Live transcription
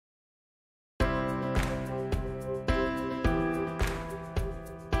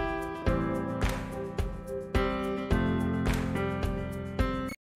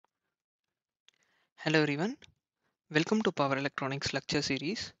Hello everyone, welcome to Power Electronics lecture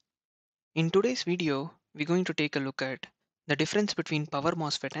series. In today's video, we're going to take a look at the difference between Power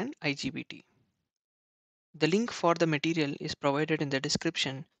MOSFET and IGBT. The link for the material is provided in the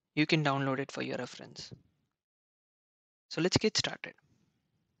description. You can download it for your reference. So let's get started.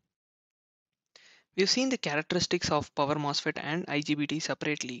 We've seen the characteristics of Power MOSFET and IGBT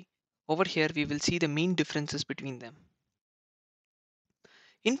separately. Over here, we will see the main differences between them.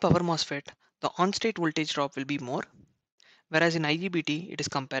 In Power MOSFET, the on-state voltage drop will be more, whereas in IGBT, it is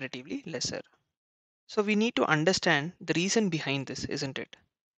comparatively lesser. So we need to understand the reason behind this, isn't it?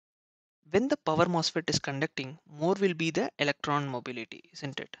 When the power MOSFET is conducting, more will be the electron mobility,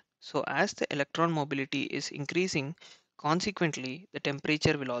 isn't it? So as the electron mobility is increasing, consequently, the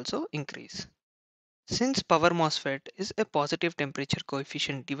temperature will also increase. Since power MOSFET is a positive temperature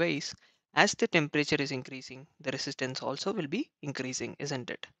coefficient device, as the temperature is increasing, the resistance also will be increasing,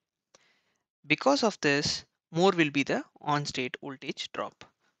 isn't it? Because of this, more will be the on-state voltage drop.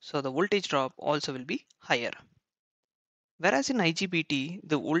 So the voltage drop also will be higher. Whereas in IGBT,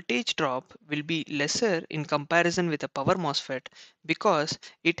 the voltage drop will be lesser in comparison with a power MOSFET because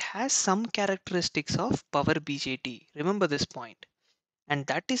it has some characteristics of power BJT. Remember this point. And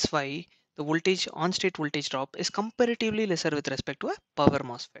that is why the voltage on-state voltage drop is comparatively lesser with respect to a power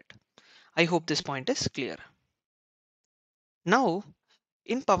MOSFET. I hope this point is clear. Now,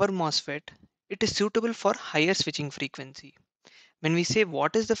 in power MOSFET, it is suitable for higher switching frequency. When we say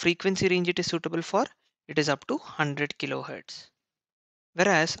what is the frequency range it is suitable for, it is up to 100 kilohertz.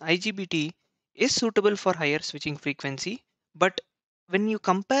 Whereas IGBT is suitable for higher switching frequency, but when you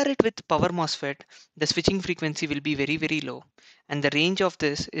compare it with power MOSFET, the switching frequency will be very low, and the range of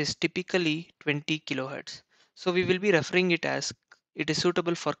this is typically 20 kilohertz. So we will be referring it as it is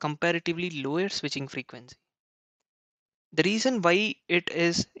suitable for comparatively lower switching frequency. The reason why it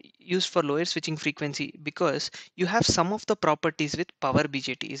is used for lower switching frequency because you have some of the properties with power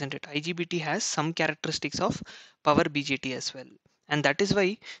BJT, isn't it? IGBT has some characteristics of power BJT as well. And that is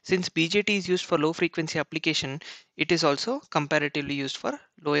why since BJT is used for low frequency application, it is also comparatively used for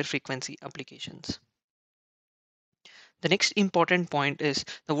lower frequency applications. The next important point is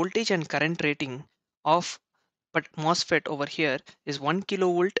the voltage and current rating of but MOSFET over here is 1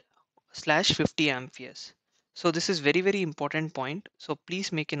 kilovolt slash 50 amperes. So this is very important point. So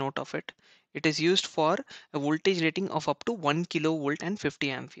please make a note of it. It is used for a voltage rating of up to 1 kilovolt and 50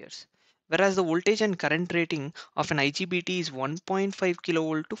 amperes. Whereas the voltage and current rating of an IGBT is 1.5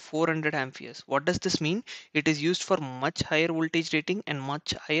 kilovolt to 400 amperes. What does this mean? It is used for much higher voltage rating and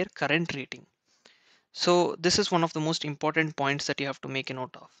much higher current rating. So this is one of the most important points that you have to make a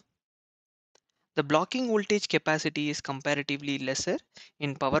note of. The blocking voltage capacity is comparatively lesser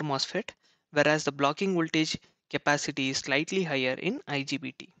in power MOSFET, whereas the blocking voltage capacity is slightly higher in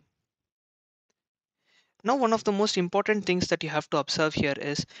IGBT. Now, one of the most important things that you have to observe here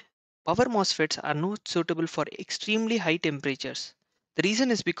is power MOSFETs are not suitable for extremely high temperatures. The reason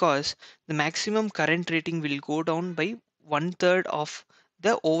is because the maximum current rating will go down by 1/3 of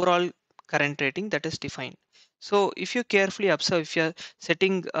the overall current rating that is defined. So if you carefully observe, if you're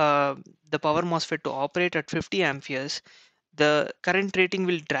setting the power MOSFET to operate at 50 amperes, the current rating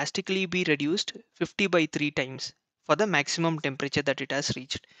will drastically be reduced 50 by 3 times for the maximum temperature that it has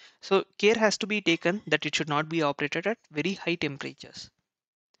reached. So care has to be taken that it should not be operated at very high temperatures.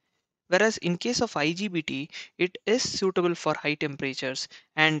 Whereas in case of IGBT, it is suitable for high temperatures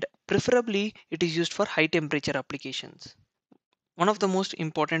and preferably it is used for high temperature applications. One of the most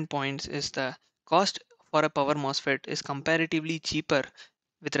important points is the cost for a power MOSFET is comparatively cheaper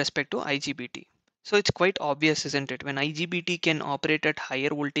with respect to IGBT. So it's quite obvious, isn't it? When IGBT can operate at higher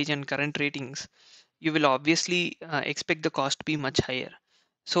voltage and current ratings, you will obviously expect the cost to be much higher.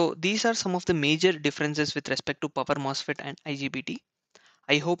 So these are some of the major differences with respect to power MOSFET and IGBT.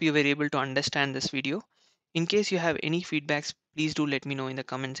 I hope you were able to understand this video. In case you have any feedbacks, please do let me know in the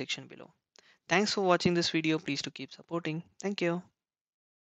comment section below. Thanks for watching this video. Please do keep supporting. Thank you.